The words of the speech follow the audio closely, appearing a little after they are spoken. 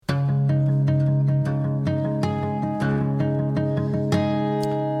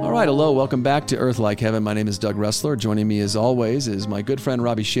All right, hello, welcome back to Earth Like Heaven. My name is Doug Resler. Joining me as always is my good friend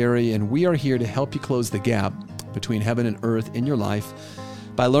Robbie Scherrei, and we are here to help you close the gap between heaven and earth in your life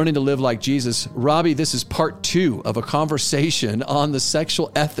by learning to live like Jesus. Robbie, this is part 2 of a conversation on the sexual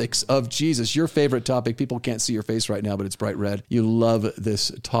ethics of Jesus. Your favorite topic. People can't see your face right now, but it's bright red. You love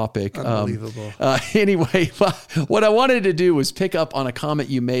this topic. Unbelievable. Anyway, what I wanted to do was pick up on a comment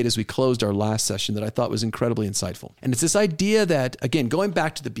you made as we closed our last session that I thought was incredibly insightful. And it's this idea that, again, going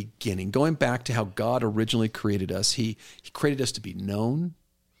back to the beginning, going back to how God originally created us, He created us to be known.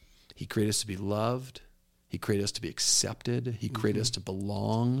 He created us to be loved. He created us to be accepted. He created us to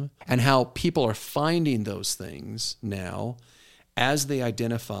belong. And how people are finding those things now as they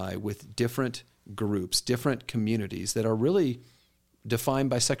identify with different groups, different communities that are really defined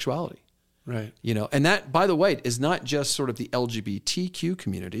by sexuality. Right. You know, and that, by the way, is not just sort of the LGBTQ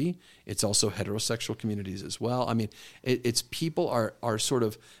community. It's also heterosexual communities as well. I mean, it's people are sort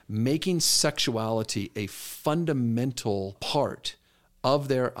of making sexuality a fundamental part of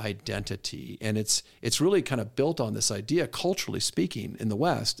their identity. And it's really kind of built on this idea, culturally speaking, in the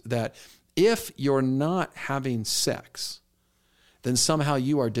West, that if you're not having sex, then somehow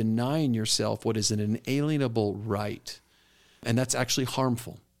you are denying yourself what is an inalienable right. And that's actually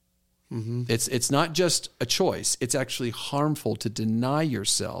harmful. Mm-hmm. It's not just a choice. It's actually harmful to deny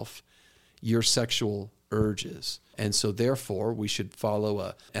yourself your sexual urges. And so therefore, we should follow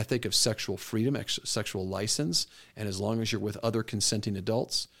an ethic of sexual freedom, sexual license. And as long as you're with other consenting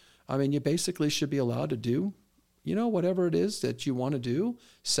adults, I mean, you basically should be allowed to do, you know, whatever it is that you want to do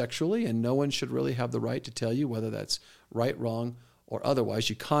sexually. And no one should really have the right to tell you whether that's right, wrong, or otherwise.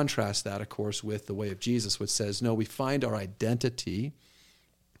 You contrast that, of course, with the way of Jesus, which says, no, we find our identity,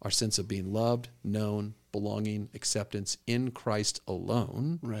 our sense of being loved, known, belonging, acceptance in Christ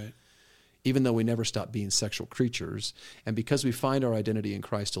alone. Right. Even though we never stop being sexual creatures. And because we find our identity in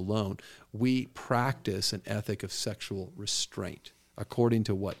Christ alone, we practice an ethic of sexual restraint according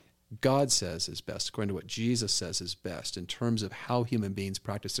to what God says is best, according to what Jesus says is best in terms of how human beings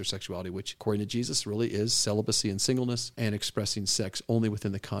practice their sexuality, which according to Jesus really is celibacy and singleness and expressing sex only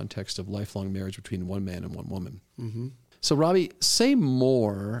within the context of lifelong marriage between one man and one woman. Mm-hmm. So Robbie, say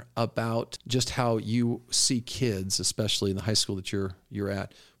more about just how you see kids, especially in the high school that you're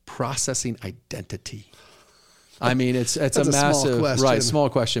at, processing identity. I mean, it's a massive, small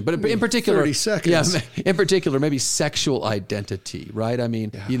question. But in particular, 30 seconds. Yeah, in particular, maybe sexual identity, right? I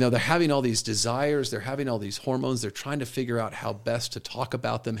mean, you know, they're having all these desires, they're having all these hormones, they're trying to figure out how best to talk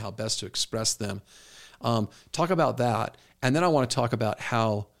about them, how best to express them. Talk about that. And then I want to talk about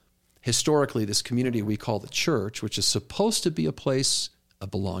how historically this community we call the church, which is supposed to be a place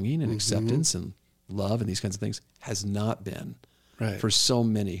of belonging and acceptance and love and these kinds of things, has not been. Right. For so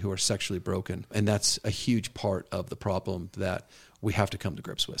many who are sexually broken. And that's a huge part of the problem that we have to come to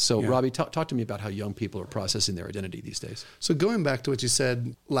grips with. So Robbie, talk to me about how young people are processing their identity these days. So going back to what you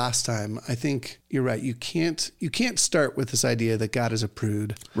said last time, I think you're right. You can't start with this idea that God is a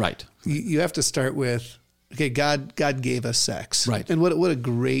prude. Right. You have to start with, okay, God gave us sex. Right. And what a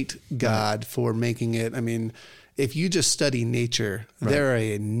great God for making it. I mean, if you just study nature, there are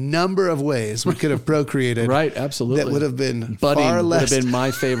a number of ways we could have procreated. Right, absolutely. That would have been budding far less. Would have been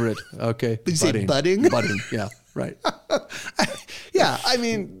my favorite. Okay. Did you say budding? Budding, yeah, right. Yeah, I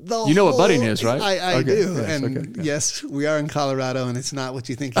mean, you know what budding is, right? I do. Yes, and yes, we are in Colorado, and it's not what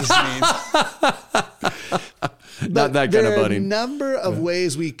you think it means. Not that kind of budding. There are a number of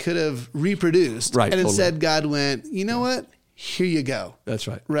ways we could have reproduced. Right, and instead God went, you know what? Here you go. That's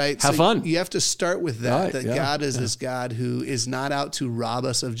right. Right. Have fun. You have to start with that, right, God is this God who is not out to rob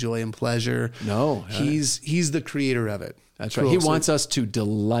us of joy and pleasure. No. He's the creator of it. That's right. He wants us to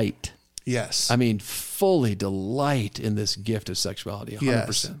delight. Yes. I mean, fully delight in this gift of sexuality, 100%.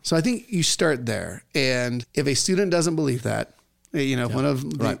 Yes. So I think you start there. And if a student doesn't believe that, you know,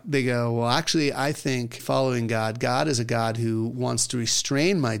 they go, well, actually, I think following God is a God who wants to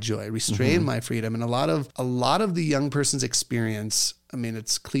restrain my joy, restrain my freedom. And a lot of the young person's experience, I mean,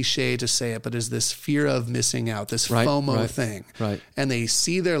 it's cliche to say it, but is this fear of missing out, this FOMO thing. Right. And they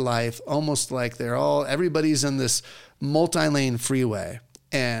see their life almost like everybody's in this multi-lane freeway.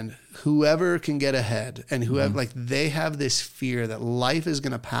 And whoever can get ahead and whoever, they have this fear that life is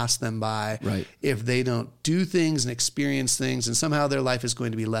going to pass them by if they don't do things and experience things, and somehow their life is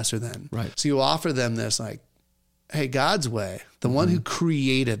going to be lesser than. Right. So you offer them this, hey, God's way, the one who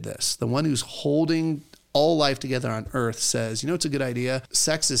created this, the one who's holding all life together on earth says, you know, it's a good idea.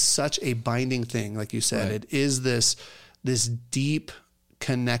 Sex is such a binding thing. Like you said, it is this deep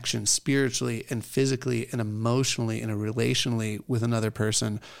connection spiritually and physically and emotionally and relationally with another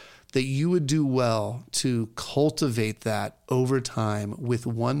person that you would do well to cultivate that over time with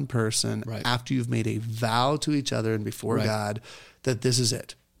one person after you've made a vow to each other and before God that this is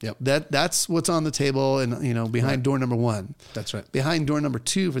it. Yep. That's what's on the table and, behind door number 1. That's right. Behind door number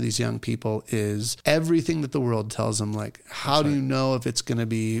 2 for these young people is everything that the world tells them. Like, how do you know if it's going to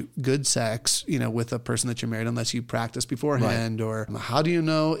be good sex, with a person that you're married unless you practice beforehand? Or how do you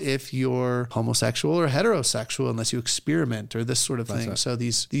know if you're homosexual or heterosexual unless you experiment or this sort of thing? Right. So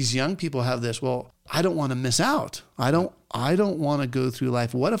these young people have this, well, I don't want to miss out. I don't want to go through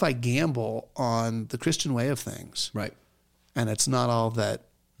life. What if I gamble on the Christian way of things? Right. And it's not all that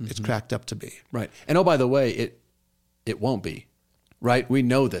it's cracked up to be. Right. And oh, by the way, it won't be. Right. We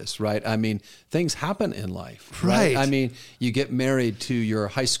know this, right? I mean, things happen in life. Right. I mean, you get married to your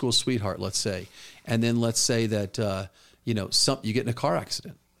high school sweetheart, let's say, and then let's say that, you get in a car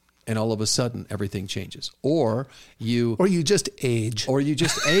accident and all of a sudden everything changes. Or you just age.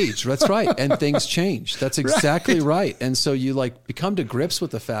 That's right. And things change. That's exactly right. And so you become to grips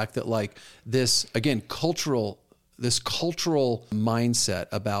with the fact that this, again, this cultural mindset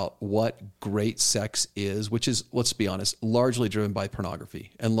about what great sex is, which is, let's be honest, largely driven by pornography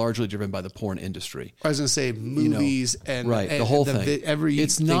and largely driven by the porn industry. I was going to say movies and the whole thing.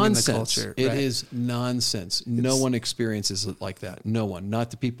 It's nonsense. In the culture. It is nonsense. No one experiences it like that. No one. Not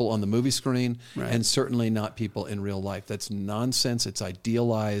the people on the movie screen, and certainly not people in real life. That's nonsense. It's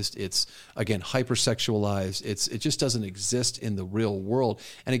idealized. It's, again, hypersexualized. It just doesn't exist in the real world.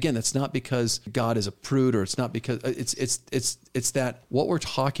 And again, that's not because God is a prude, or it's not because it's that what we're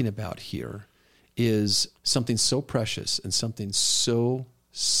talking about here is something so precious and something so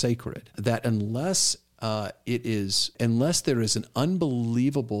sacred that unless there is an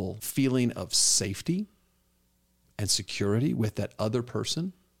unbelievable feeling of safety and security with that other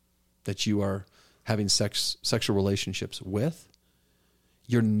person that you are having sexual relationships with,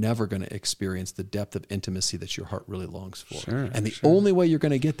 you're never going to experience the depth of intimacy that your heart really longs for. Sure, and the only way you're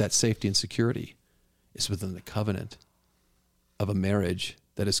going to get that safety and security is within the covenant of a marriage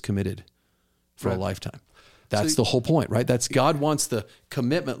that is committed for a lifetime. That's the whole point, right? That's God wants the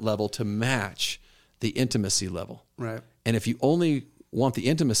commitment level to match the intimacy level. Right. And if you only want the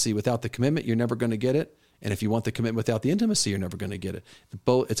intimacy without the commitment, you're never going to get it. And if you want the commitment without the intimacy, you're never going to get it.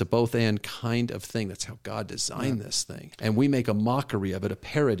 It's a both and kind of thing. That's how God designed this thing. And we make a mockery of it, a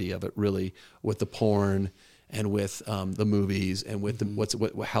parody of it, really, with the porn and with the movies and with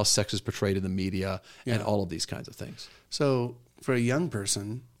how sex is portrayed in the media and all of these kinds of things. So for a young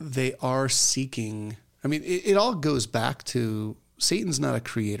person, they are seeking, it all goes back to Satan's not a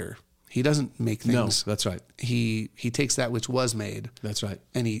creator. He doesn't make things. No, that's right. He takes that which was made. That's right.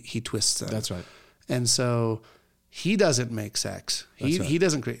 And he twists them. That's right. And so he doesn't make sex. He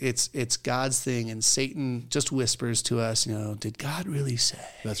doesn't create. It's God's thing. And Satan just whispers to us, did God really say?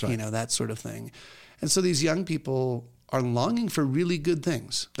 That's right. That sort of thing. And so these young people are longing for really good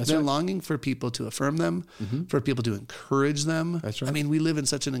things. They're longing for people to affirm them, for people to encourage them. That's right. We live in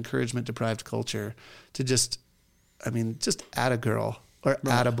such an encouragement-deprived culture to just add a girl or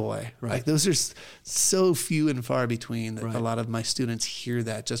add a boy. Right. Those are so few and far between that a lot of my students hear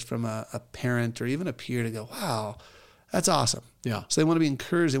that just from a parent or even a peer to go, wow, that's awesome. Yeah. So they want to be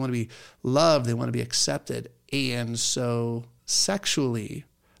encouraged. They want to be loved. They want to be accepted. And so sexually,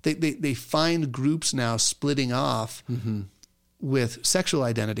 they find groups now splitting off with sexual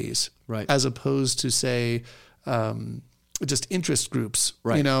identities, as opposed to, say, just interest groups.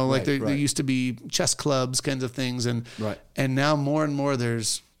 Right. There used to be chess clubs, kinds of things, and now more and more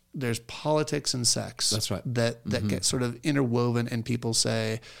there's politics and sex. That's right. That get sort of interwoven, and people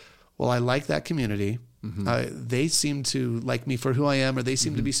say, "Well, I like that community. They seem to like me for who I am, or they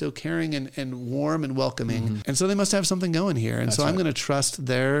seem to be so caring and warm and welcoming, and so they must have something going here." And so I'm going to trust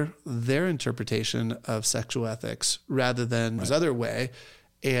their interpretation of sexual ethics rather than this other way.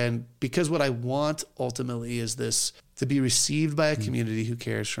 And because what I want ultimately is this to be received by a community who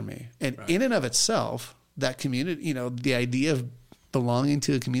cares for me, and in and of itself, that community, the idea of belonging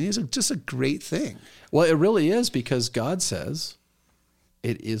to a community is just a great thing. Well, it really is, because God says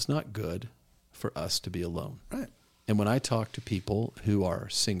it is not good for us to be alone. Right. And when I talk to people who are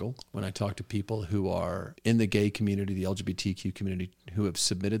single, when I talk to people who are in the gay community, the LGBTQ community, who have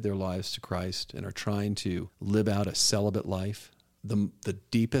submitted their lives to Christ and are trying to live out a celibate life, the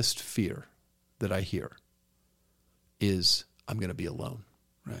deepest fear that I hear is, I'm going to be alone.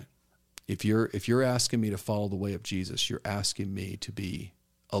 Right. If you're asking me to follow the way of Jesus, you're asking me to be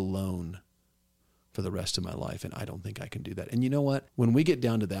alone for the rest of my life, and I don't think I can do that. And you know what? When we get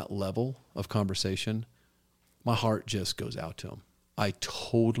down to that level of conversation, my heart just goes out to them. I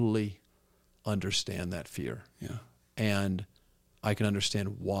totally understand that fear. Yeah. And I can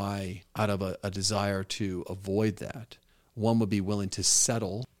understand why, out of a desire to avoid that, one would be willing to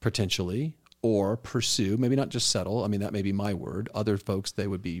settle potentially or pursue, maybe not just settle. I mean, that may be my word. Other folks, they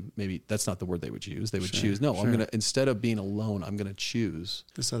would be, maybe that's not the word they would use. They would choose, no, I'm going to, instead of being alone, I'm going to choose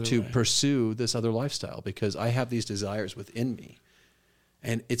to pursue this other lifestyle because I have these desires within me.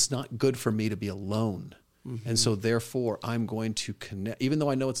 And it's not good for me to be alone. Mm-hmm. And so therefore, I'm going to connect. Even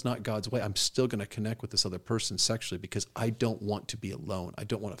though I know it's not God's way, I'm still going to connect with this other person sexually because I don't want to be alone. I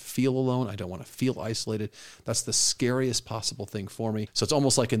don't want to feel alone. I don't want to feel isolated. That's the scariest possible thing for me. So it's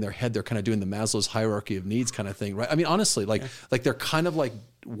almost like in their head, they're kind of doing the Maslow's hierarchy of needs kind of thing, right? I mean, honestly, like they're kind of like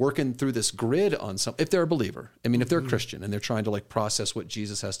working through this grid on some, if they're a believer, I mean, if they're a Christian and they're trying to like process what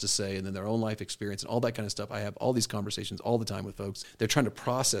Jesus has to say and then their own life experience and all that kind of stuff. I have all these conversations all the time with folks. They're trying to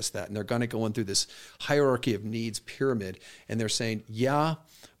process that and they're going to go in through this hierarchy of needs pyramid. And they're saying, yeah,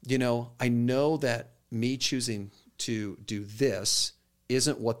 you know, I know that me choosing to do this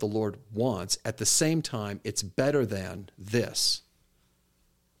isn't what the Lord wants. At the same time, it's better than this,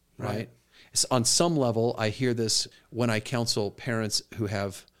 right? On some level, I hear this when I counsel parents who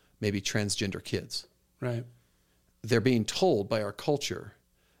have maybe transgender kids. Right. They're being told by our culture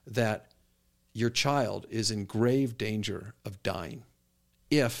that your child is in grave danger of dying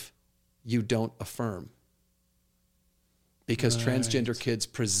if you don't affirm. Because transgender kids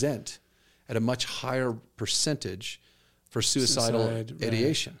present at a much higher percentage for suicidal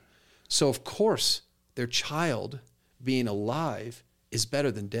ideation. So of course, their child being alive is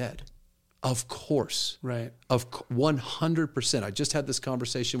better than dead. Of course. Right. 100%. I just had this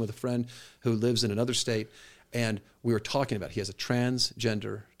conversation with a friend who lives in another state, and we were talking about, he has a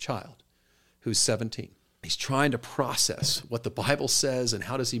transgender child who's 17. He's trying to process what the Bible says and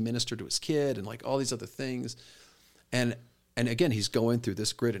how does he minister to his kid and like all these other things. And again, he's going through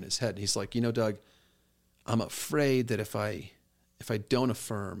this grid in his head. And he's like, you know, Doug, I'm afraid that if I don't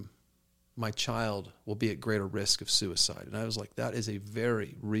affirm, my child will be at greater risk of suicide. And I was like, that is a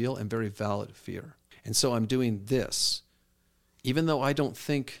very real and very valid fear. And so I'm doing this, even though I don't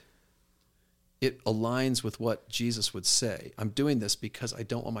think it aligns with what Jesus would say. I'm doing this because I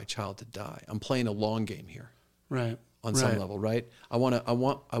don't want my child to die. I'm playing a long game here. Right. On some level, right? I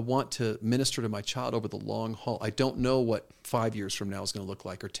want to minister to my child over the long haul. I don't know what 5 years from now is going to look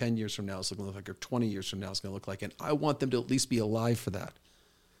like, or 10 years from now is going to look like, or 20 years from now is going to look like. And I want them to at least be alive for that.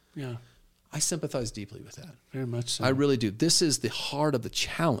 Yeah. I sympathize deeply with that. Very much so. I really do. This is the heart of the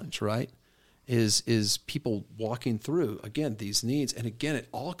challenge, right? Is people walking through, again, these needs. And again, it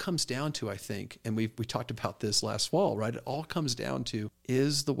all comes down to, I think, and we talked about this last fall, right? It all comes down to,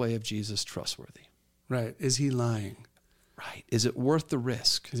 is the way of Jesus trustworthy? Right. Is he lying? Right. Is it worth the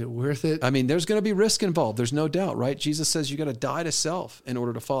risk? Is it worth it? I mean, there's going to be risk involved. There's no doubt, right? Jesus says you got to die to self in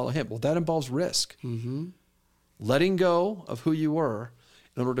order to follow him. Well, that involves risk. Mm-hmm. Letting go of who you were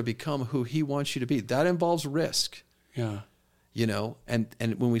in order to become who he wants you to be. That involves risk. Yeah. You know, and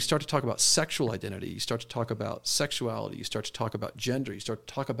when we start to talk about sexual identity, you start to talk about sexuality, you start to talk about gender, you start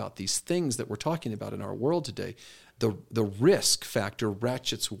to talk about these things that we're talking about in our world today, the risk factor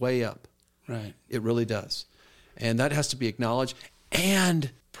ratchets way up. Right. It really does. And that has to be acknowledged.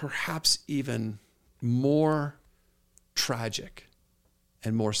 And perhaps even more tragic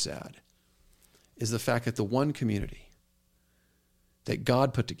and more sad is the fact that the one community that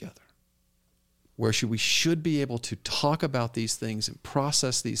God put together, where we should be able to talk about these things and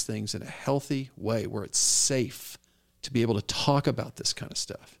process these things in a healthy way, where it's safe to be able to talk about this kind of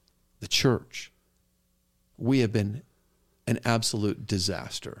stuff, the church, we have been an absolute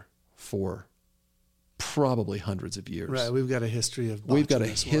disaster for probably hundreds of years. Right. We've got a history of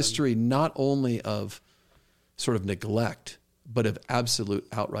not only of sort of neglect, but of absolute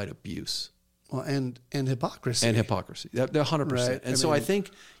outright abuse. Well, and hypocrisy. And hypocrisy. They're 100%. Right. And I think,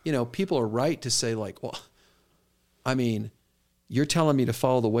 you know, people are right to say like, well, I mean, you're telling me to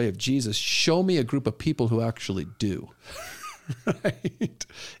follow the way of Jesus. Show me a group of people who actually do. Right.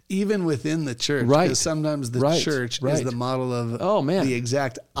 Even within the church. Right. Because sometimes the church is the model of the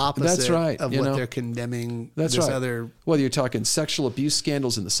exact opposite of what they're condemning. That's this right. Other... Whether you're talking sexual abuse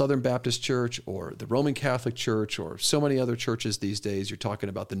scandals in the Southern Baptist Church or the Roman Catholic Church or so many other churches these days, you're talking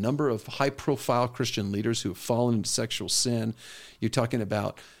about the number of high-profile Christian leaders who have fallen into sexual sin. You're talking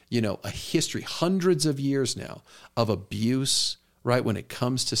about, you know, a history, hundreds of years now, of abuse, right, when it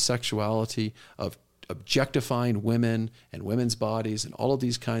comes to sexuality, of objectifying women and women's bodies and all of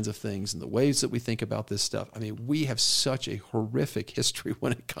these kinds of things and the ways that we think about this stuff. I mean, we have such a horrific history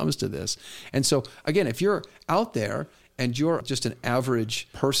when it comes to this. And so, again, if you're out there and you're just an average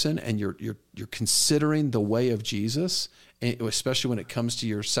person and you're considering the way of Jesus especially when it comes to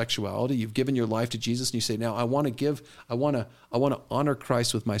your sexuality. You've given your life to Jesus, and you say, now I want to honor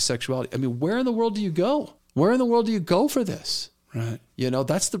Christ with my sexuality. I mean, where in the world do you go? Where in the world do you go for this? Right.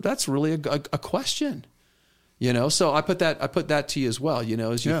 That's really a question. So I put that to you as well.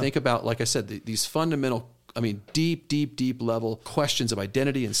 As you think about, like I said, these fundamental, deep level questions of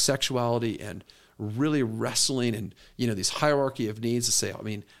identity and sexuality, and really wrestling, and these hierarchy of needs to say,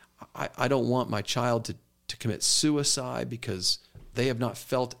 I don't want my child to commit suicide because they have not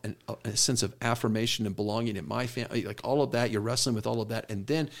felt a sense of affirmation and belonging in my family. Like all of that, you're wrestling with all of that, and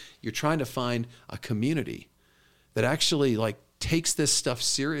then you're trying to find a community that actually takes this stuff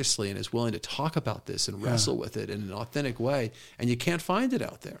seriously and is willing to talk about this and wrestle with it in an authentic way, and you can't find it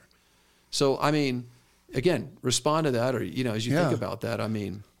out there. So, again, respond to that, or, as you think about that,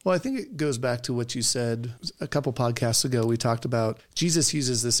 Well, I think it goes back to what you said a couple podcasts ago. We talked about Jesus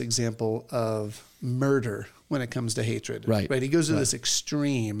uses this example of murder when it comes to hatred. Right. He goes to this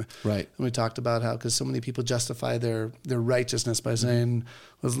extreme. Right. And we talked about how, because so many people justify their righteousness by saying,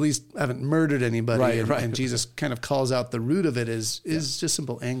 well, at least I haven't murdered anybody. And Jesus kind of calls out the root of it is just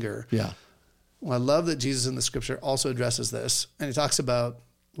simple anger. Yeah. Well, I love that Jesus in the scripture also addresses this, and he talks about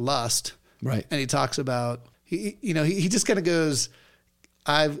lust. Right. And he talks about, he just kind of goes,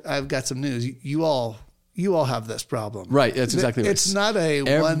 I've got some news. You all have this problem. Right. That's exactly right. It's not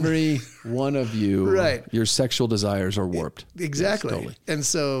every one of you. Right. Your sexual desires are warped. Exactly. Yes, totally. And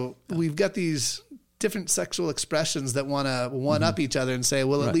so we've got these different sexual expressions that want to one up each other and say,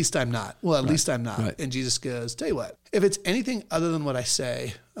 well, at least I'm not. Well, at least I'm not. Right. And Jesus goes, tell you what, if it's anything other than what I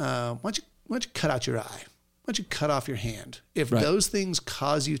say, why don't you cut out your eye? Why don't you cut off your hand? If those things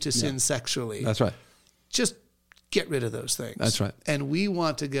cause you to sin sexually, that's right. Just get rid of those things. That's right. And we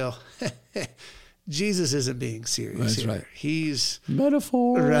want to go, Jesus isn't being serious. That's here. Right. He's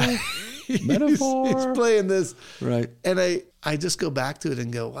metaphor. Right. Metaphor. He's playing this. Right. And I just go back to it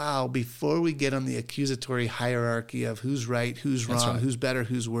and go, wow, before we get on the accusatory hierarchy of who's right, who's wrong, who's better,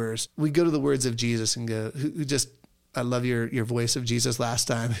 who's worse, we go to the words of Jesus and go, who just, I love your voice of Jesus last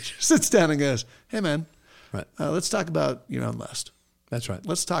time. He just sits down and goes, hey man, let's talk about your own lust. That's right.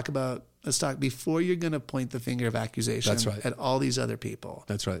 Let's talk before you're going to point the finger of accusation at all these other people.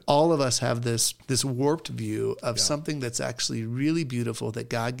 That's right. All of us have this warped view of something that's actually really beautiful that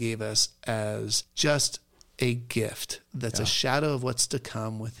God gave us as just a gift that's a shadow of what's to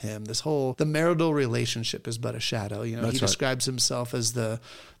come with him. The marital relationship is but a shadow. He describes himself as the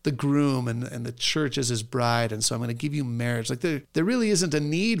groom and the church as his bride. And so I'm going to give you marriage. Like there really isn't a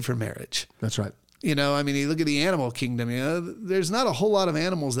need for marriage. That's right. You look at the animal kingdom, there's not a whole lot of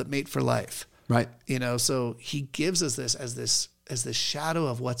animals that mate for life. Right. So he gives us this as the shadow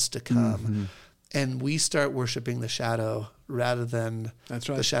of what's to come. Mm-hmm. And we start worshiping the shadow rather than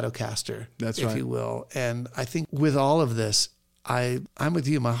the shadow caster, if you will. And I think with all of this, I'm with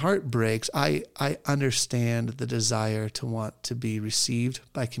you. My heart breaks. I understand the desire to want to be received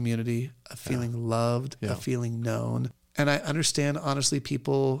by community, of feeling loved, of feeling known. And I understand, honestly,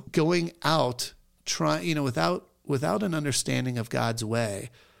 people going out without an understanding of God's way,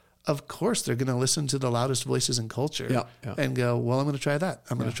 of course they're going to listen to the loudest voices in culture and go, well, I'm going to try that.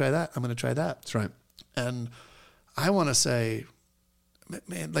 I'm going to try that. I'm going to try that. That's right. And I want to say,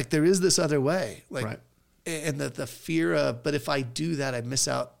 man, there is this other way, and that the fear of, but if I do that, I miss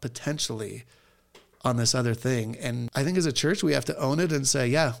out potentially on this other thing. And I think as a church, we have to own it and say,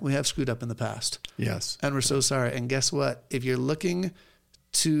 yeah, we have screwed up in the past. Yes. And we're so sorry. And guess what? If you're looking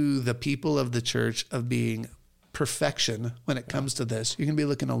to the people of the church of being perfection when it comes to this, you're going to be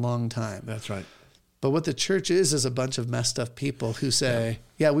looking a long time. That's right. But what the church is a bunch of messed up people who say,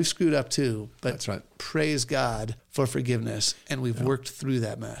 yeah, we've screwed up too, but that's right. Praise God for forgiveness. And we've worked through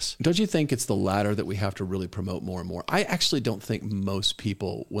that mess. Don't you think it's the latter that we have to really promote more and more? I actually don't think most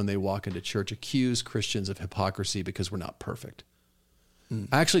people, when they walk into church, accuse Christians of hypocrisy because we're not perfect.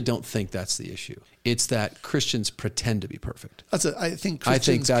 I actually don't think that's the issue. It's that Christians pretend to be perfect. I think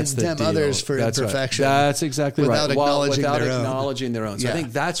Christians condemn others for imperfection. Right. That's exactly right. Without acknowledging their own. So I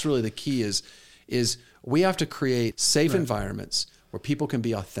think that's really the key is we have to create safe environments where people can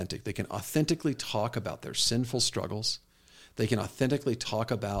be authentic. They can authentically talk about their sinful struggles. They can authentically talk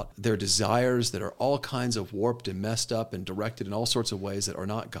about their desires that are all kinds of warped and messed up and directed in all sorts of ways that are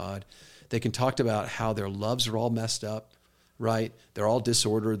not God. They can talk about how their loves are all messed up. Right? They're all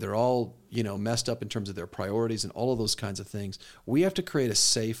disordered. They're all, messed up in terms of their priorities and all of those kinds of things. We have to create a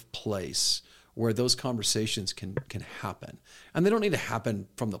safe place where those conversations can happen. And they don't need to happen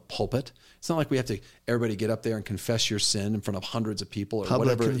from the pulpit. It's not like we have to everybody get up there and confess your sin in front of hundreds of people or Public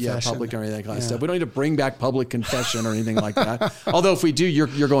whatever. confession. Yeah, public or anything like that stuff. We don't need to bring back public confession or anything like that. Although if we do, you're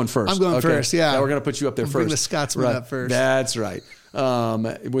going first. I'm going first, yeah. We're going to put you up there first. Bring the Scotsman up first. That's right.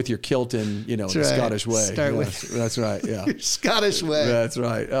 With your kilt in, the Scottish way. Start with that's right. Yeah. Scottish way. That's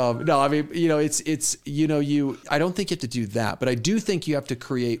right. No, I mean, I don't think you have to do that, but I do think you have to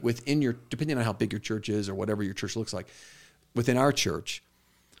create within depending on how big your church is or whatever your church looks like, within our church,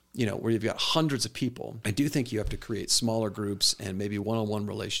 where you've got hundreds of people, I do think you have to create smaller groups and maybe one-on-one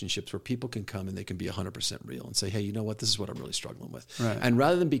relationships where people can come and they can be 100% real and say, hey, you know what? This is what I'm really struggling with. Right. And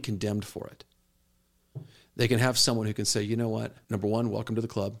rather than be condemned for it, they can have someone who can say, you know what? Number one, welcome to the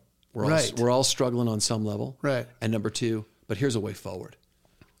club. We're all struggling on some level. Right. And number two, but here's a way forward.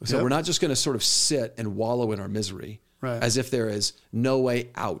 So Yep. we're not just going to sort of sit and wallow in our misery Right. as if there is no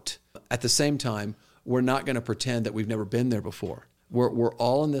way out. At the same time, we're not going to pretend that we've never been there before. We're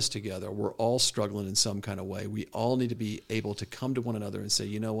all in this together. We're all struggling in some kind of way. We all need to be able to come to one another and say,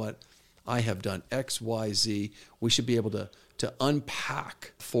 you know what? I have done X, Y, Z. We should be able to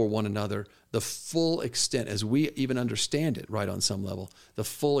unpack for one another the full extent, as we even understand it, right, on some level, the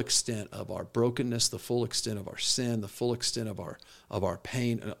full extent of our brokenness, the full extent of our sin, the full extent of our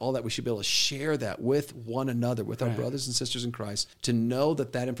pain, and all that. We should be able to share that with one another, with our brothers and sisters in Christ, to know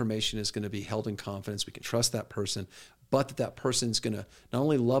that that information is going to be held in confidence. We can trust that person, but that person's going to not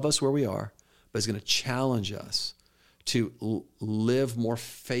only love us where we are, but is going to challenge us to live more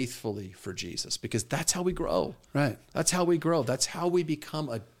faithfully for Jesus, because that's how we grow. Right. That's how we grow. That's how we become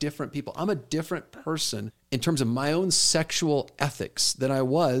a different people. I'm a different person in terms of my own sexual ethics than I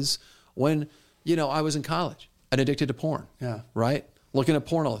was when, I was in college and addicted to porn. Yeah. Right? Looking at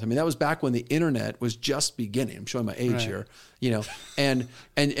porn all the time. I mean, that was back when the internet was just beginning. I'm showing my age here, and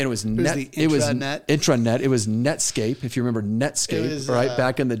it was intranet. It was Netscape, if you remember Netscape, right?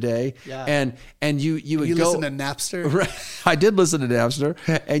 Back in the day. Yeah. And you would go listen to Napster? Right. I did listen to Napster,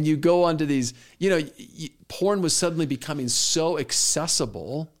 and you go onto these, porn was suddenly becoming so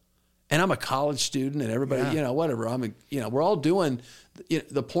accessible, and I'm a college student and everybody, whatever. We're all doing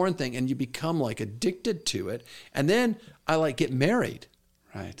the porn thing, and you become like addicted to it. And then I get married.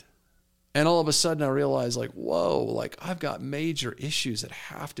 Right. And all of a sudden I realize whoa, I've got major issues that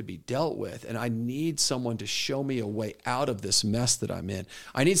have to be dealt with. And I need someone to show me a way out of this mess that I'm in.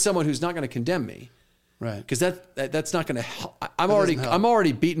 I need someone who's not going to condemn me. Right. Because that's not going to help. I'm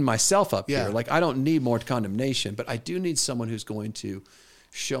already beating myself up here. I don't need more condemnation, but I do need someone who's going to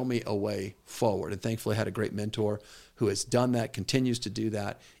show me a way forward. And thankfully I had a great mentor who has done that, continues to do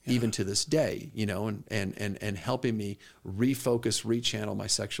that even to this day, and helping me refocus, rechannel my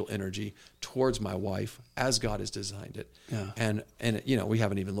sexual energy towards my wife as God has designed it. Yeah. And we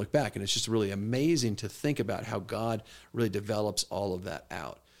haven't even looked back, and it's just really amazing to think about how God really develops all of that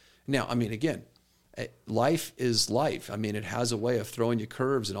out. Now, I mean, again, life is life. I mean, it has a way of throwing you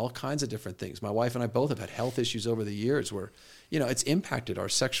curves and all kinds of different things. My wife and I both have had health issues over the years where, it's impacted our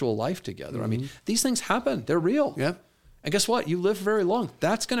sexual life together. Mm-hmm. I mean, these things happen. They're real. Yeah. And guess what? You live very long.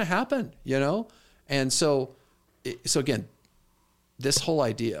 That's going to happen, And so again, this whole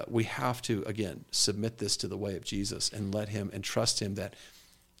idea, we have to, again, submit this to the way of Jesus and let him and trust him that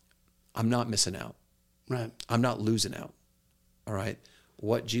I'm not missing out. Right. I'm not losing out. All right.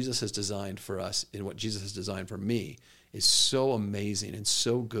 What Jesus has designed for us and what Jesus has designed for me is so amazing and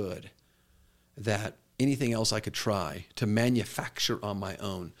so good that anything else I could try to manufacture on my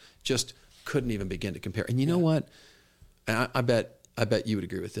own just couldn't even begin to compare. And you know what? And I bet you would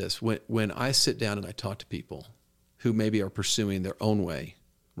agree with this. When I sit down and I talk to people who maybe are pursuing their own way,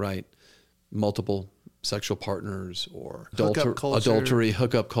 right? Multiple sexual partners or adultery,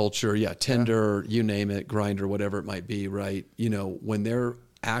 hookup culture, Tinder, you name it, Grindr, whatever it might be, right? When they're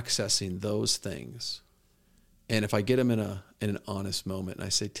accessing those things, and if I get them in an honest moment and I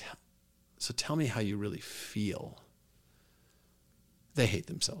say, so tell me how you really feel, they hate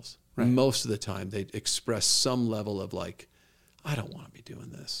themselves. Right. Most of the time they express some level of I don't want to be doing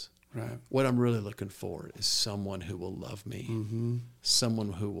this. Right. What I'm really looking for is someone who will love me,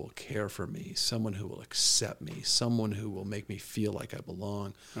 someone who will care for me, someone who will accept me, someone who will make me feel like I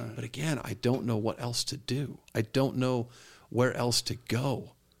belong. Right. But again, I don't know what else to do. I don't know where else to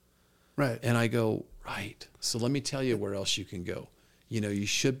go. Right. And I go, right. So let me tell you where else you can go. You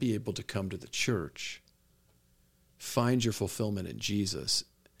should be able to come to the church, find your fulfillment in Jesus.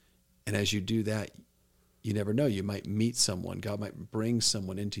 And as you do that, you never know. You might meet someone. God might bring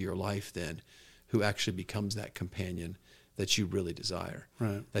someone into your life then who actually becomes that companion that you really desire.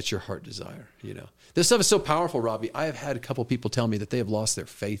 Right. That's your heart desire, This stuff is so powerful, Robbie. I have had a couple people tell me that they have lost their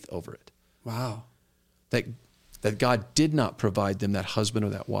faith over it. Wow. That God did not provide them that husband or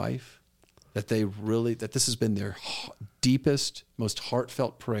that wife, that this has been their deepest, most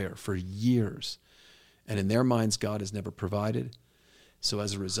heartfelt prayer for years. And in their minds, God has never provided. So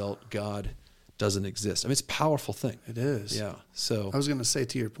as a result, God doesn't exist. I mean, it's a powerful thing. It is. Yeah. So I was going to say,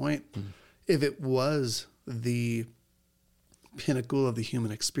 to your point, if it was the pinnacle of the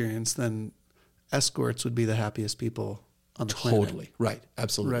human experience, then escorts would be the happiest people on the planet. Totally. Right.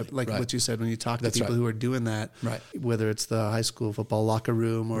 Absolutely. Right. Like right. what you said, when you talk to That's people right. who are doing that, Right. whether it's the high school football locker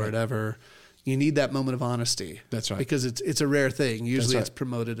room or Right. whatever, you need that moment of honesty. That's right. Because it's a rare thing. Usually right. it's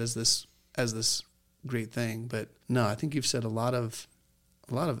promoted as this great thing. But no, I think you've said a lot of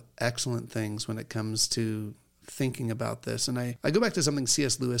excellent things when it comes to thinking about this. And I go back to something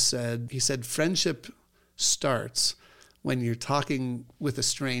C.S. Lewis said. He said, friendship starts when you're talking with a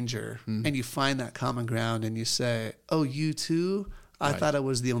stranger and you find that common ground and you say, oh, you too? I Right. thought I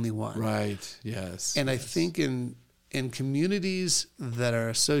was the only one. Right. Yes. And I think in communities that are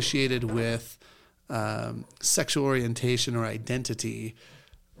associated with sexual orientation or identity,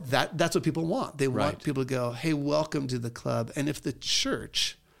 that's what people want. They want Right. people to go, hey, welcome to the club. And if the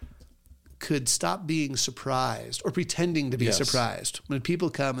church could stop being surprised or pretending to be Yes. surprised when people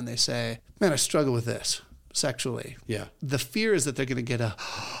come and they say, man, I struggle with this sexually. Yeah. The fear is that they're going to get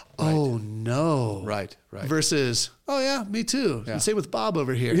oh no. Right. Right. Versus, oh yeah, me too. Yeah. And same with Bob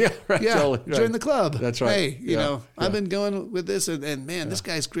over here. Yeah, right, totally, join right. the club. That's right. Hey, you Yeah, know, yeah. I've been going with this and man, this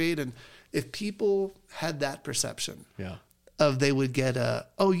guy's great. And if people had that perception Yeah. of they would get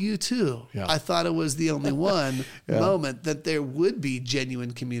oh, you too. Yeah. I thought it was the only one Yeah. moment, that there would be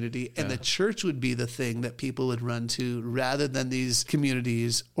genuine community and the church would be the thing that people would run to rather than these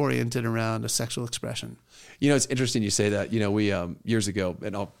communities oriented around a sexual expression. You know, it's interesting you say that. You know, we years ago,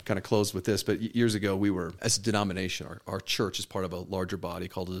 and I'll kind of close with this, but years ago we were, as a denomination, our church is part of a larger body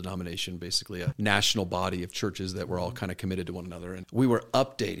called a denomination, basically a national body of churches that were all kind of committed to one another. And we were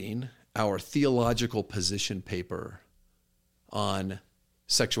updating our theological position paper on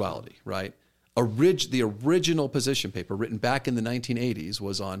sexuality, right? The original position paper written back in the 1980s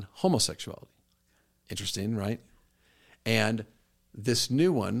was on homosexuality. Interesting, right? And this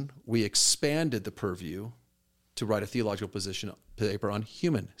new one, we expanded the purview to write a theological position paper on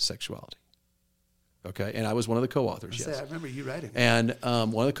human sexuality. Okay, and I was one of the co-authors. I Yes, remember you writing it. and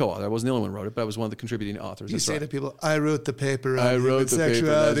one of the co-authors. I wasn't the only one who wrote it, but I was one of the contributing authors. You That's say right. to people, I wrote the paper on I wrote the paper,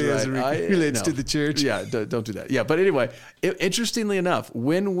 sexuality that's as it right. relates No. to the church. Yeah, don't do that. Yeah, but anyway, interestingly enough,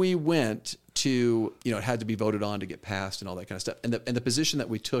 when we went to, it had to be voted on to get passed and all that kind of stuff. And the position that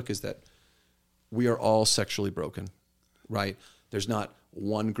we took is that we are all sexually broken, right? There's not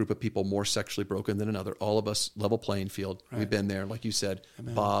one group of people more sexually broken than another. All of us, level playing field. Right. We've been there, like you said.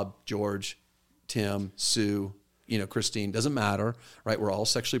 Amen. Bob, George, Tim, Sue, Christine, doesn't matter, right? We're all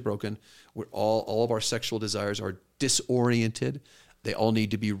sexually broken. We're all of our sexual desires are disoriented. They all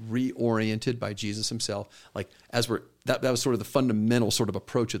need to be reoriented by Jesus himself. Like that was sort of the fundamental sort of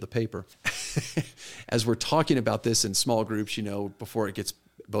approach of the paper. As we're talking about this in small groups, before it gets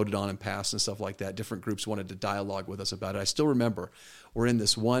voted on and passed and stuff like that, different groups wanted to dialogue with us about it. I still remember we're in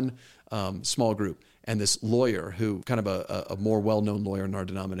this one small group, and this lawyer who kind of a more well-known lawyer in our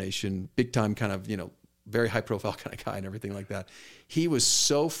denomination, big time kind of, very high profile kind of guy and everything like that. He was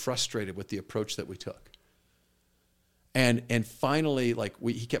so frustrated with the approach that we took. And finally,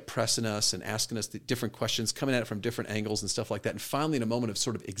 he kept pressing us and asking us the different questions, coming at it from different angles and stuff like that. And finally, in a moment of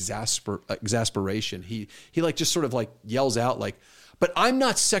sort of exasperation, he just sort of yells out but I'm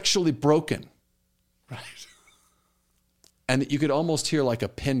not sexually broken. Right. And you could almost hear a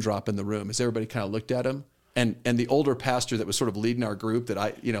pin drop in the room as everybody kind of looked at him. And the older pastor that was sort of leading our group that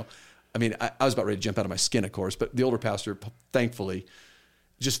I was about ready to jump out of my skin, of course, but the older pastor, thankfully,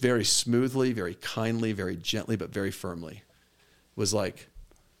 just very smoothly, very kindly, very gently, but very firmly, was like,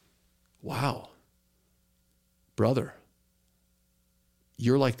 wow, brother,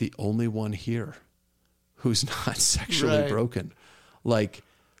 you're like the only one here who's not sexually broken.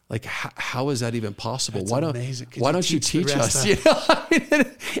 How is that even possible? That's why amazing. Why don't you teach us?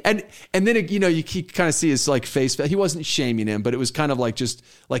 And then you kind of see his face. He wasn't shaming him, but it was kind of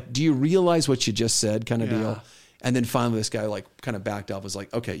do you realize what you just said, kind of deal. And then finally, this guy kind of backed off. Was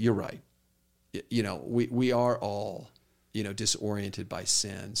like, okay, you're right. We are all disoriented by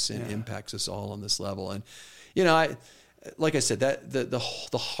sin. Sin impacts us all on this level, and like I said, that the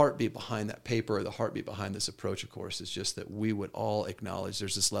heartbeat behind that paper, the heartbeat behind this approach, of course, is just that we would all acknowledge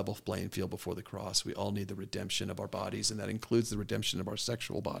there's this level playing field before the cross. We all need the redemption of our bodies, and that includes the redemption of our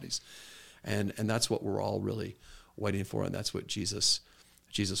sexual bodies. And that's what we're all really waiting for, and that's what Jesus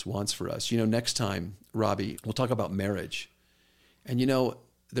wants for us. Next time, Robbie, we'll talk about marriage. And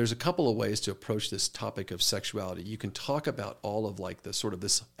there's a couple of ways to approach this topic of sexuality. You can talk about all of like the sort of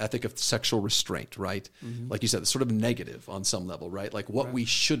this ethic of sexual restraint, right? Like you said, it's sort of negative on some level, right? Like what we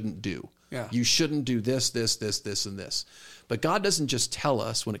shouldn't do. Yeah. You shouldn't do this, this, this, this, and this. But God doesn't just tell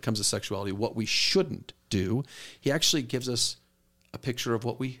us when it comes to sexuality what we shouldn't do. He actually gives us a picture of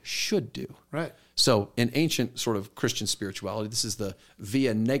what we should do. Right. So in ancient sort of Christian spirituality, this is the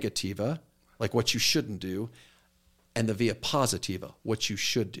via negativa, like what you shouldn't do, and the via positiva, what you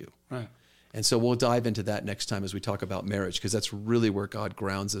should do. Right. And so we'll dive into that next time as we talk about marriage, because that's really where God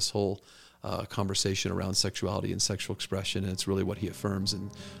grounds this whole conversation around sexuality and sexual expression, and it's really what he affirms.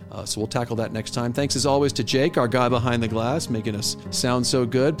 And so we'll tackle that next time. Thanks as always to Jake, our guy behind the glass, making us sound so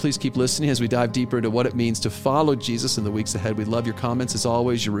good. Please keep listening as we dive deeper into what it means to follow Jesus in the weeks ahead. We'd love your comments as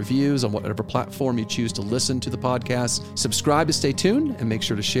always, your reviews on whatever platform you choose to listen to the podcast. Subscribe to stay tuned and make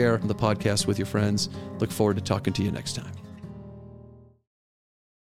sure to share the podcast with your friends. Look forward to talking to you next time.